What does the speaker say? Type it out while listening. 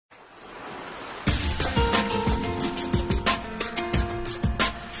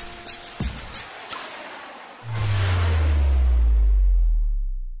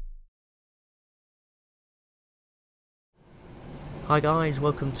Hi guys,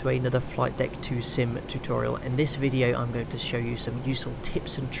 welcome to another Flight Deck 2 Sim tutorial. In this video I'm going to show you some useful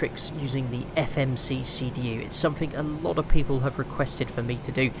tips and tricks using the FMC CDU. It's something a lot of people have requested for me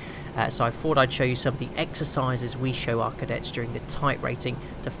to do, so I thought I'd show you some of the exercises we show our cadets during the type rating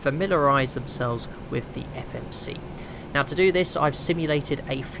to familiarise themselves with the FMC. Now to do this I've simulated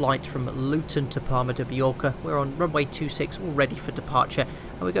a flight from Luton to Palma de Majorca. We're on runway 26 all ready for departure,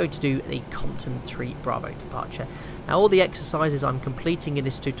 and we're going to do the Compton 3 Bravo departure. Now all the exercises I'm completing in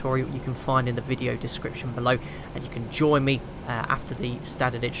this tutorial you can find in the video description below, and you can join me after the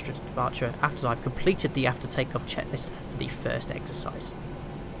standard instrument departure after I've completed the after takeoff checklist for the first exercise.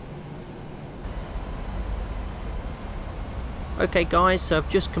 Okay guys, so I've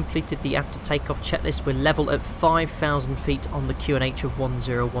just completed the after takeoff checklist. We're level at 5,000 feet on the QNH of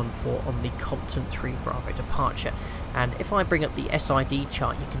 1014 on the Compton 3 Bravo departure. And if I bring up the SID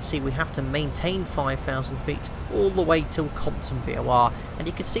chart, you can see we have to maintain 5,000 feet all the way till Compton VOR. And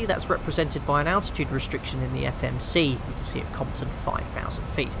you can see that's represented by an altitude restriction in the FMC. You can see at Compton 5,000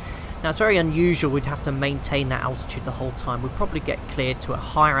 feet. Now it's very unusual we'd have to maintain that altitude the whole time. We'd probably get cleared to a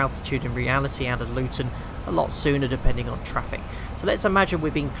higher altitude in reality out of Luton a lot sooner depending on traffic. So let's imagine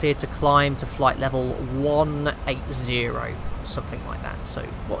we've been cleared to climb to flight level 180, something like that. So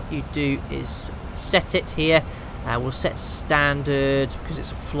what you do is set it here. We'll set standard because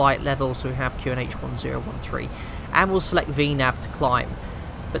it's a flight level, so we have QNH 1013, and we'll select VNAV to climb.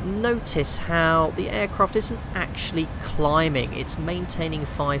 But notice how the aircraft isn't actually climbing, it's maintaining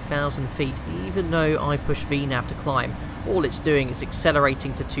 5,000 feet even though I push VNAV to climb. All it's doing is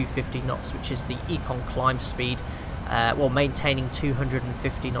accelerating to 250 knots, which is the econ climb speed, while maintaining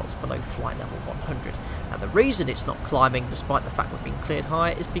 250 knots below flight level 100. Now the reason it's not climbing, despite the fact we've been cleared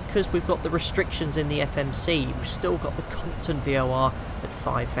higher, is because we've got the restrictions in the FMC. We've still got the Compton VOR at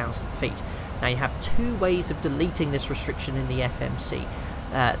 5,000 feet. Now you have two ways of deleting this restriction in the FMC.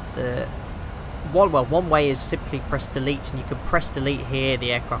 One way is simply press delete, and you can press delete here,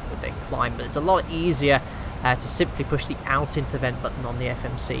 the aircraft will then climb, but it's a lot easier to simply push the out into vent button on the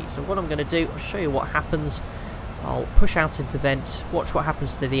FMC. So what I'm going to do, I'll show you what happens. I'll push out into vent, watch what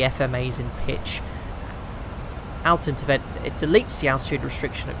happens to the FMAs in pitch. Out into vent, it deletes the altitude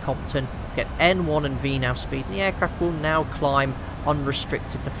restriction at Compton, get N1 and VNAV speed, and the aircraft will now climb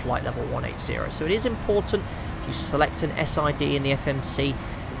unrestricted to flight level 180. So it is important, if you select an SID in the FMC,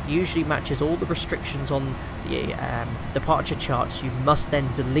 it usually matches all the restrictions on the departure charts. You must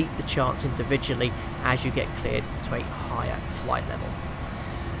then delete the charts individually as you get cleared to a higher flight level.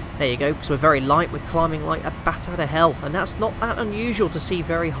 There you go, because we're very light, we're climbing like a bat out of hell, and that's not that unusual to see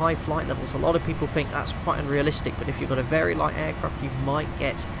very high flight levels. A lot of people think that's quite unrealistic, but if you've got a very light aircraft you might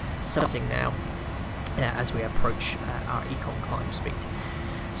get something now as we approach our econ climb speed.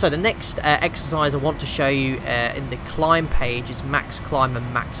 So the next exercise I want to show you in the climb page is max climb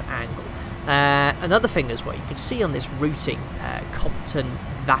and max angle. Another thing as well, you can see on this routing Compton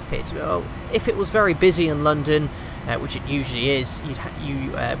Vapid, well, if it was very busy in London, which it usually is,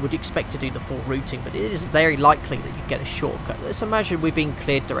 you would expect to do the full routing, but it is very likely that you get a shortcut. Let's imagine we've been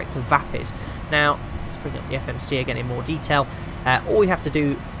cleared direct to Vapid. Now, let's bring up the FMC again in more detail. All we have to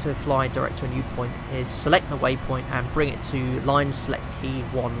do to fly direct to a new point is select the waypoint and bring it to line select key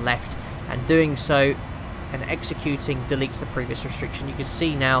 1 left, and doing so and executing deletes the previous restriction. You can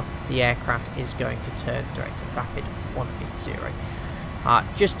see now the aircraft is going to turn direct to Vapid 180.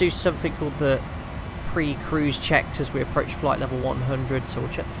 Just do something called the pre-cruise checks as we approach flight level 100. So we'll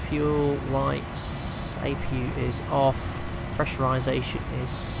check the fuel, lights, APU is off, pressurization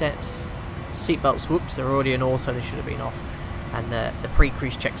is set, seatbelts, whoops, they're already in auto, they should have been off, and the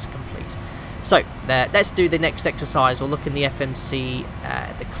pre-cruise checks are complete. So let's do the next exercise. We'll look in the FMC,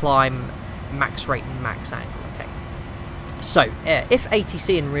 the climb, max rate and max angle. Okay. So if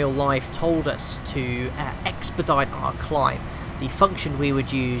ATC in real life told us to expedite our climb, the function we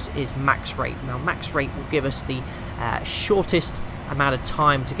would use is max rate. Now max rate will give us the shortest amount of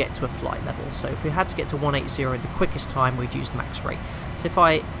time to get to a flight level. So if we had to get to 180 in the quickest time, we'd use max rate. So if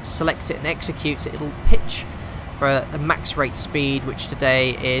I select it and execute it, it'll pitch for the max rate speed, which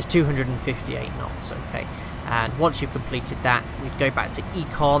today is 258 knots. Okay, and once you've completed that, we'd go back to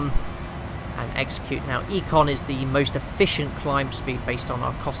econ and execute. Now econ is the most efficient climb speed based on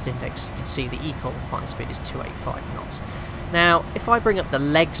our cost index. You can see the econ climb speed is 285 knots. Now if I bring up the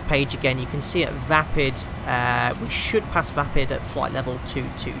legs page again, you can see at Vapid we should pass Vapid at flight level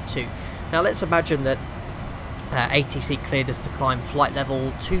 222. Now let's imagine that ATC cleared us to climb flight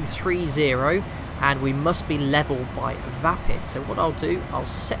level 230, and we must be level by Vapid. So what I'll do, I'll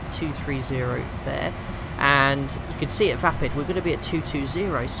set 230 there, and you can see at Vapid we're going to be at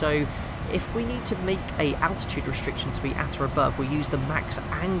 220. So if we need to make a altitude restriction to be at or above, we use the max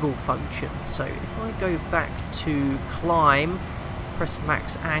angle function. So if I go back to climb, press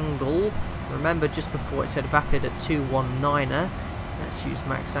max angle, remember just before it said vapid at 219er, let's use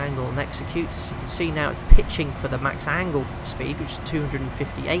max angle and execute. So you can see now it's pitching for the max angle speed, which is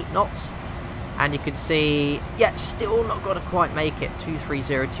 258 knots. And you can see, yeah, still not going to quite make it,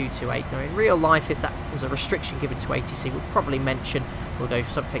 230228. Now in real life, if that was a restriction given to ATC, we'll probably mention, we'll go for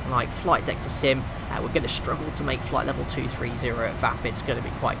something like flight deck to sim. We're going to struggle to make flight level 230 at VAP. It's going to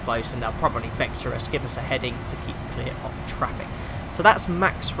be quite close, and they'll probably vector us, give us a heading to keep clear of traffic. So that's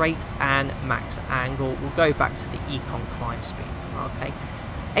max rate and max angle. We'll go back to the econ climb speed. Okay,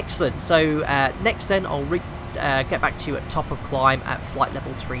 excellent. So next then, I'll get back to you at top of climb at flight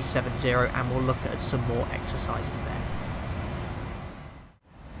level 370, and we'll look at some more exercises there.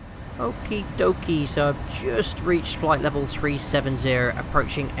 Okie dokie, so I've just reached flight level 370,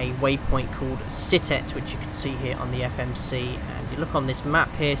 approaching a waypoint called Sitet, which you can see here on the FMC. And you look on this map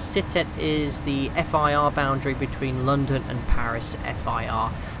here, Sitet is the FIR boundary between London and Paris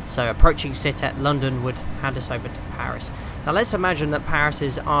FIR. So approaching Sitet, London would hand us over to Paris. Now let's imagine that Paris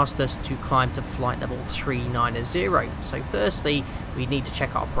has asked us to climb to flight level 390. So firstly, we need to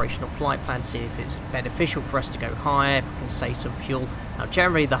check our operational flight plan, see if it's beneficial for us to go higher, if we can save some fuel. Now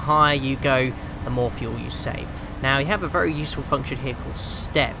generally the higher you go, the more fuel you save. Now you have a very useful function here called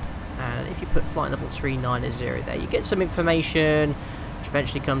step, and if you put flight level 390 there, you get some information which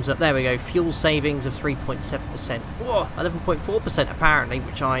eventually comes up. There we go, fuel savings of 3.7%. Whoa, 11.4% apparently,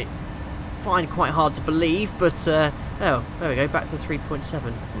 which I find quite hard to believe, but oh, there we go, back to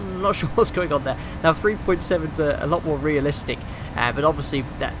 3.7. Not sure what's going on there. Now 3.7 is a lot more realistic, but obviously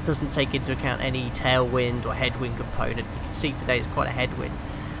that doesn't take into account any tailwind or headwind component. You can see today is quite a headwind.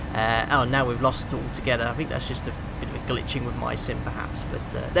 Oh, now we've lost it altogether. I think that's just a bit of a glitching with my sim perhaps,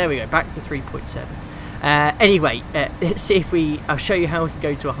 but there we go, back to 3.7. Anyway, let's see if I'll show you how we can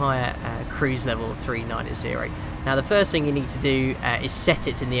go to a higher cruise level of 390. Now the first thing you need to do is set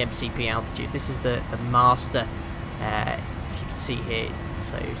it in the MCP altitude. This is the master, if you can see here.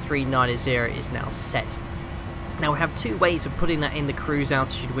 So 390 is now set. Now we have two ways of putting that in the cruise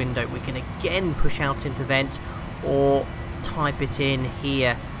altitude window. We can again push out into vent, or type it in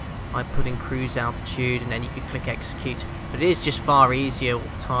here by putting cruise altitude, and then you can click execute. But it is just far easier all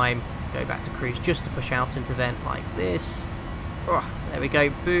the time. Go back to cruise just to push out into vent like this. Oh, there we go,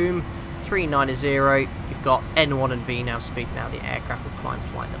 boom. 390, you've got N1 and V now speed. Now the aircraft will climb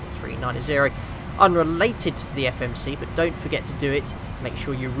flight level 390. Unrelated to the FMC, but don't forget to do it. Make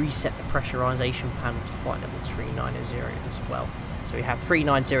sure you reset the pressurization panel to flight level 390 as well. So we have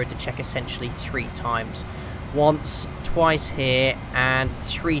 390 to check essentially 3 times. Once, twice here, and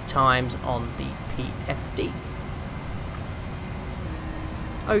 3 times on the PFD.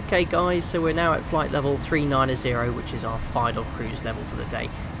 Okay guys, so we're now at flight level 390, which is our final cruise level for the day.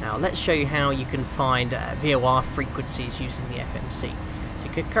 Now let's show you how you can find VOR frequencies using the FMC. So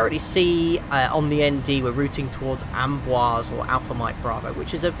you can currently see on the ND we're routing towards Amboise, or Alpha Mike Bravo,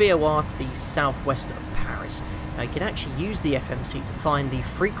 which is a VOR to the southwest of Paris. Now you can actually use the FMC to find the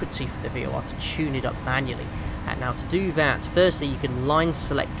frequency for the VOR to tune it up manually. Now to do that, firstly you can line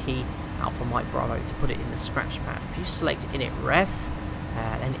select key Alpha Mike Bravo to put it in the scratch pad. If you select init ref,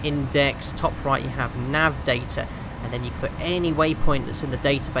 then index, top right you have nav data, and then you put any waypoint that's in the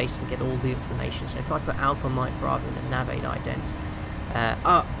database and get all the information. So if I put Alpha Mike Bravo in the nav aid ident,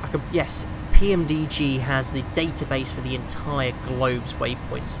 yes, PMDG has the database for the entire globe's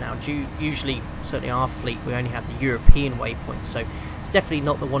waypoints now. Usually, certainly our fleet, we only have the European waypoints, so it's definitely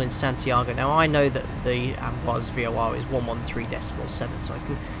not the one in Santiago. Now I know that the Amboise VOR is 113.7, so I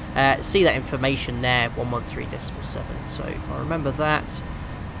can see that information there, 113.7. So if I remember that,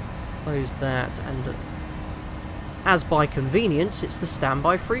 close that, and as by convenience, it's the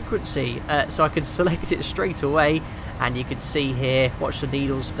standby frequency. So I can select it straight away, and you can see here, watch the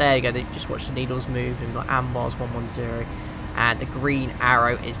needles, there you go, just watch the needles move, and we've got Amboise 110, and the green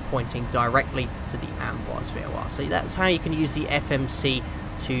arrow is pointing directly to the Amboise VOR. So that's how you can use the FMC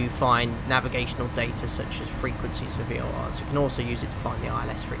to find navigational data such as frequencies for VORs. You can also use it to find the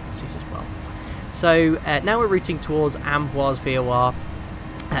ILS frequencies as well. So now we're routing towards Amboise VOR.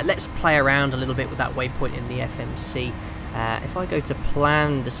 Let's play around a little bit with that waypoint in the FMC. If I go to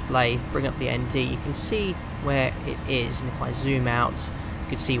plan display, bring up the ND, you can see where it is, and if I zoom out, you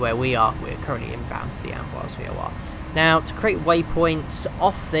can see where we are. We're currently inbound to the Amboise VOR. Now, to create waypoints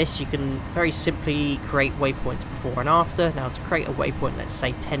off this, you can very simply create waypoints before and after. Now, to create a waypoint, let's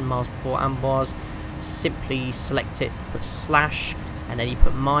say 10 miles before Amboise, simply select it, put slash, and then you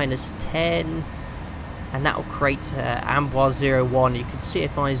put -10, and that will create Amboise 01. You can see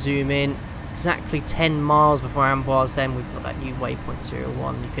if I zoom in, exactly 10 miles before Amboise, then we've got that new waypoint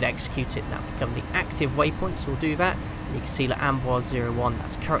 01. You could execute it and that will become the active waypoint, so we'll do that. And you can see that Amboise 01,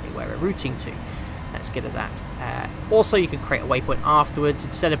 that's currently where we're routing to. Let's get at that. Also, you can create a waypoint afterwards.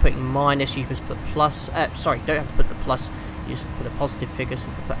 Instead of putting minus, you just put plus. Sorry, you don't have to put the plus. You just put a positive figure. So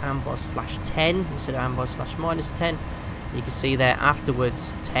if you put Amboise /10 instead of Amboise /-10, you can see there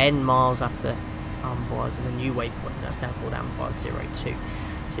afterwards, 10 miles after Amboise, there's a new waypoint, and that's now called Amboise 02.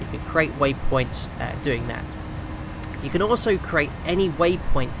 So you can create waypoints doing that. You can also create any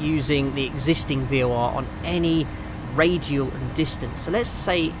waypoint using the existing VOR on any radial and distance. So let's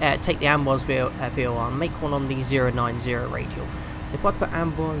say take the Amboise VOR and make one on the 090 radial. So if I put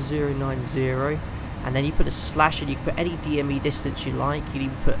Amboise 090 and then you put a slash and you can put any DME distance you like, you can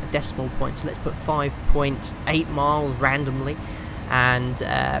even put a decimal point, so let's put 5.8 miles randomly and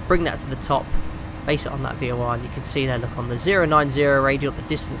bring that to the top, base it on that VOR, and you can see there, look, on the 090 radial, the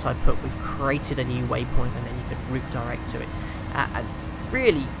distance I put, we've created a new waypoint, and then you can route direct to it. And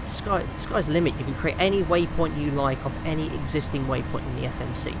really, sky's the limit. You can create any waypoint you like off any existing waypoint in the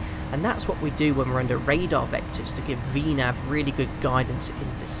FMC, and that's what we do when we're under radar vectors to give VNav really good guidance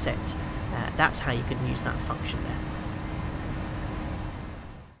in descent. That's how you can use that function there.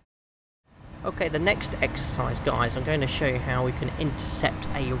 Okay, the next exercise, guys, I'm going to show you how we can intercept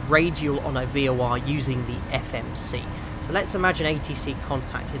a radial on a VOR using the FMC. So let's imagine ATC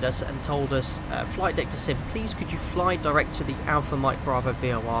contacted us and told us, flight deck to sim, please could you fly direct to the Alpha Mike Bravo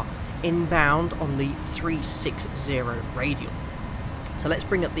VOR inbound on the 360 radial. So let's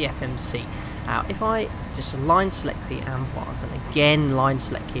bring up the FMC. Now, if I just line select the Amboise and again line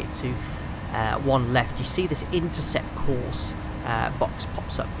select it to one left, you see this intercept course box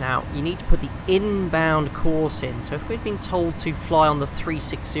pops up. Now you need to put the inbound course in, so if we'd been told to fly on the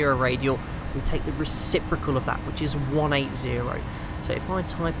 360 radial, we take the reciprocal of that, which is 180. So if I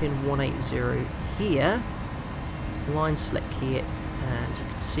type in 180 here, line select key it, and you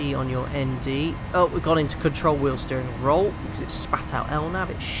can see on your ND, oh, we've gone into control wheel steering roll because it spat out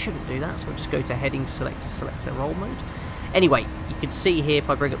LNAV. It shouldn't do that, so we'll just go to heading select to select a roll mode. Anyway, you can see here if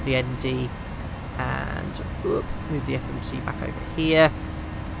I bring up the ND and move the FMC back over here,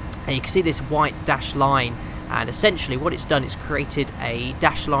 and you can see this white dash line, and essentially what it's done is created a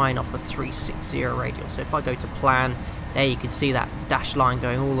dash line off the 360 radial. So if I go to plan, there you can see that dash line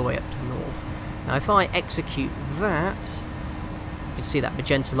going all the way up to north. Now if I execute that, you can see that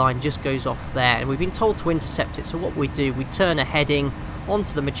magenta line just goes off there, and we've been told to intercept it. So what we do, we turn a heading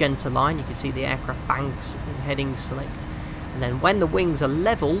onto the magenta line. You can see the aircraft banks in heading select, and then when the wings are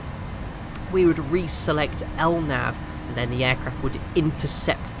level, we would reselect LNAV, and then the aircraft would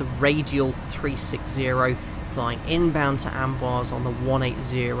intercept the radial 360 flying inbound to Amboise on the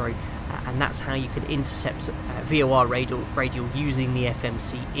 180, and that's how you can intercept VOR radial using the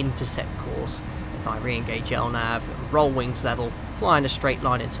FMC intercept course. If I re-engage LNAV, roll wings level, fly in a straight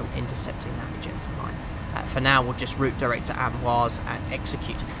line until intercepting that magenta line. For now, we'll just route direct to Amboise and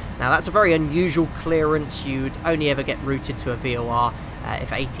execute. Now that's a very unusual clearance. You'd only ever get routed to a VOR if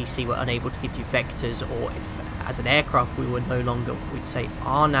ATC were unable to give you vectors, or if as an aircraft we were no longer, we'd say,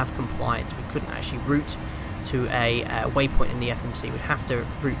 RNAV compliant. We couldn't actually route to a waypoint in the FMC. We'd have to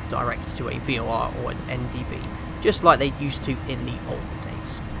route direct to a VOR or an NDB, just like they used to in the old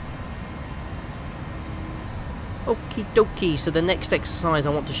days. Okie dokie, so the next exercise I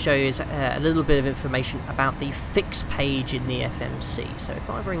want to show you is a little bit of information about the fix page in the FMC. So if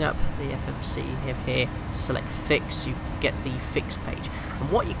I bring up the FMC here, select fix, you get the fix page.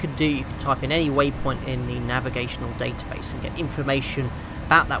 And what you could do, you could type in any waypoint in the navigational database and get information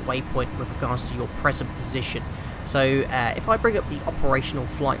about that waypoint with regards to your present position. So if I bring up the operational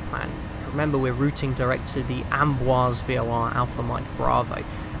flight plan, remember we're routing direct to the Amboise VOR Alpha Mike Bravo.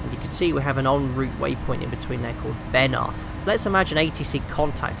 And you can see we have an en route waypoint in between there called Benar. So let's imagine ATC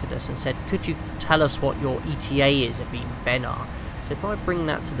contacted us and said, could you tell us what your ETA is at being Benar? So if I bring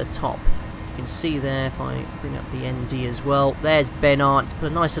that to the top, you can see there, if I bring up the ND as well, there's Benar. It's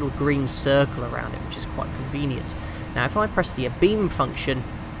put a nice little green circle around it, which is quite convenient. Now if I press the beam function,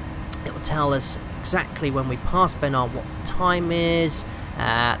 it will tell us exactly when we pass Benar what the time is,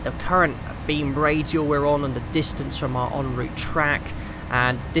 the current beam radial we're on, and the distance from our en route track,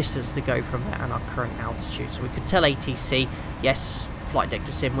 and distance to go from there, and our current altitude. So we could tell ATC, yes, flight deck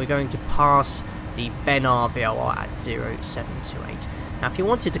to sim, we're going to pass the Benar VOR at 0728. Now if you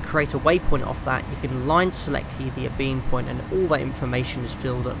wanted to create a waypoint off that, you can line select the beam point, and all that information is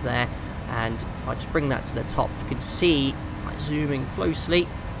filled up there. And if I just bring that to the top, you can see, if I zoom in closely,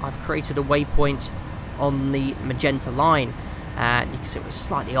 I've created a waypoint on the magenta line. And you can see we're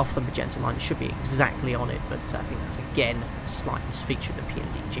slightly off the magenta line. It should be exactly on it, but I think that's again a slight misfeature of the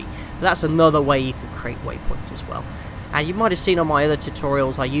PMDG. But that's another way you can create waypoints as well. And you might have seen on my other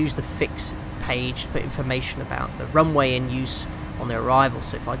tutorials, I use the fix page to put information about the runway in use on the arrival.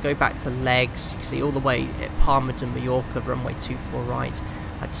 So if I go back to legs, you can see all the way at Palma de Majorca, runway 24 right,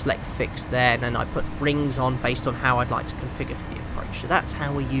 I'd select fix there, and then I put rings on based on how I'd like to configure for the approach. So that's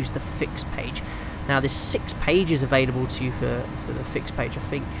how we use the fix page. Now there's 6 pages available to you for the fix page. I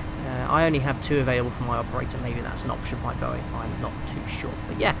think I only have 2 available for my operator. Maybe that's an option by Boeing, I'm not too sure.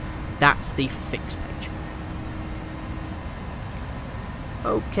 But yeah, that's the fix page.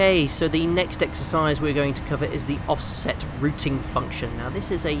 Okay, so the next exercise we're going to cover is the offset routing function. Now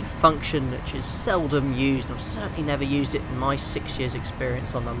this is a function which is seldom used. I've certainly never used it in my 6 years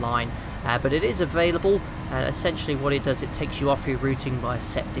experience on the line, but it is available. Essentially what it does, it takes you off your routing by a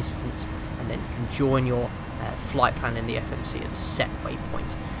set distance, and then you can join your flight plan in the FMC at a set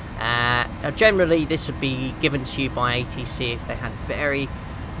waypoint. Now generally this would be given to you by ATC if they had very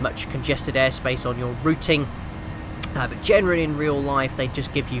much congested airspace on your routing. But generally in real life they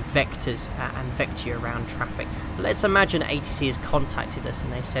just give you vectors and vector you around traffic. But let's imagine ATC has contacted us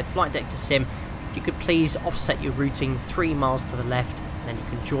and they said, Flight Deck to Sim, if you could please offset your routing 3 miles to the left, and then you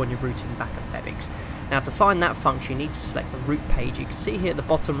can join your routing back at Bebix. Now to find that function you need to select the route page. You can see here at the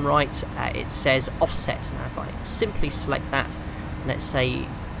bottom right it says offset. Now if I simply select that, let's say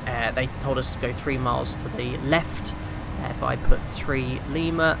they told us to go 3 miles to the left, if I put 3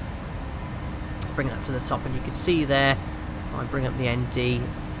 Lima, bring that to the top, and you can see there I bring up the ND,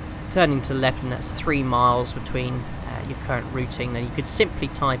 turning to the left, and that's 3 miles between your current routing. Then you could simply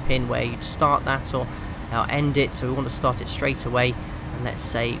type in where you'd start that or end it. So we want to start it straight away, and let's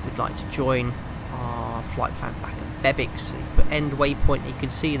say we'd like to join our flight plan back at Bebix. So you put end waypoint, you can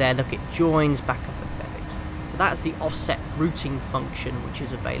see there, look, it joins back up at Bebix. So that's the offset routing function which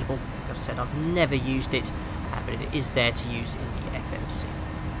is available. Like I've said, I've never used it, but it is there to use in the FMC.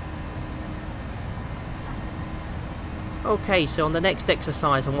 Okay, so on the next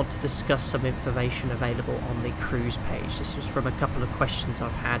exercise I want to discuss some information available on the cruise page. This was from a couple of questions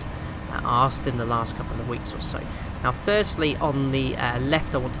I've had asked in the last couple of weeks or so. Now firstly, on the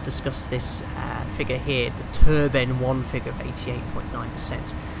left I want to discuss this figure here, the Turb 1 figure of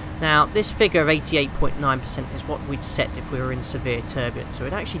 88.9%. Now this figure of 88.9% is what we'd set if we were in severe turbulence. So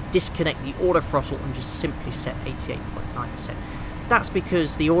we'd actually disconnect the auto throttle and just simply set 88.9%. That's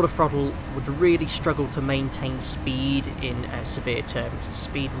because the auto throttle would really struggle to maintain speed in severe turbulence. The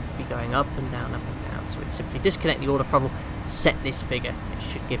speed would be going up and down, up and down. So we'd simply disconnect the auto throttle, set this figure. It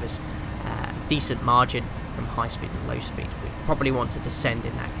should give us a decent margin from high speed and low speed. We probably want to descend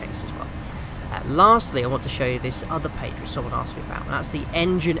in that case as well. Lastly, I want to show you this other page which someone asked me about, and that's the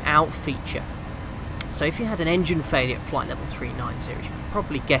engine out feature. So if you had an engine failure at flight level 390, as you can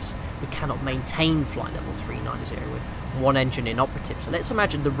probably guess, we cannot maintain flight level 390 with one engine inoperative. So let's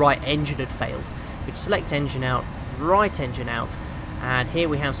imagine the right engine had failed. We'd select engine out, right engine out, and here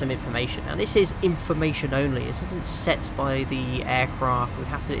we have some information. Now this is information only. This isn't set by the aircraft. We'd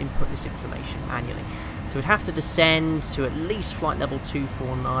have to input this information manually. So we'd have to descend to at least flight level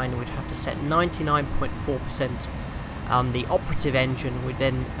 249. We'd have to set 99.4% on the operative engine. We'd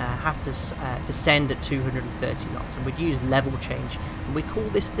then have to descend at 230 knots, and we'd use level change, and we call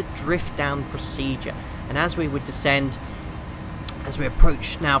this the drift down procedure. And as we would descend, as we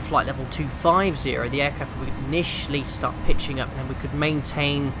approach now flight level 250, the aircraft would initially start pitching up, and then we could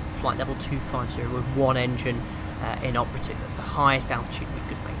maintain flight level 250 with one engine inoperative. That's the highest altitude we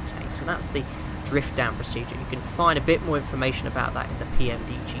could maintain. So that's the drift down procedure. You can find a bit more information about that in the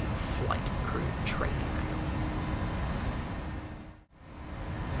PMDG flight crew training manual.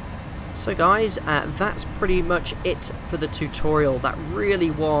 So guys, that's pretty much it for the tutorial. That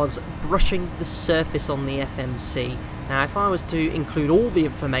really was brushing the surface on the FMC. Now if I was to include all the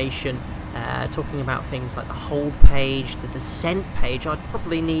information, talking about things like the hold page, the descent page, I'd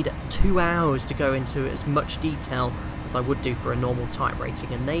probably need 2 hours to go into as much detail as I would do for a normal type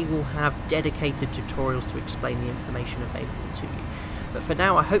rating, and they will have dedicated tutorials to explain the information available to you. But for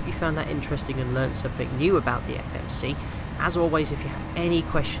now, I hope you found that interesting and learned something new about the FMC. As always, if you have any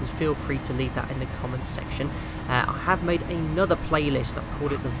questions, feel free to leave that in the comments section. I have made another playlist. I've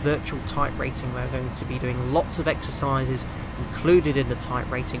called it the virtual type rating, where I'm going to be doing lots of exercises included in the type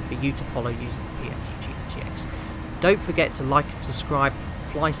rating for you to follow using the PMDG NGX. Don't forget to like and subscribe,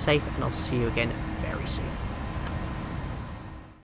 fly safe, and I'll see you again very soon.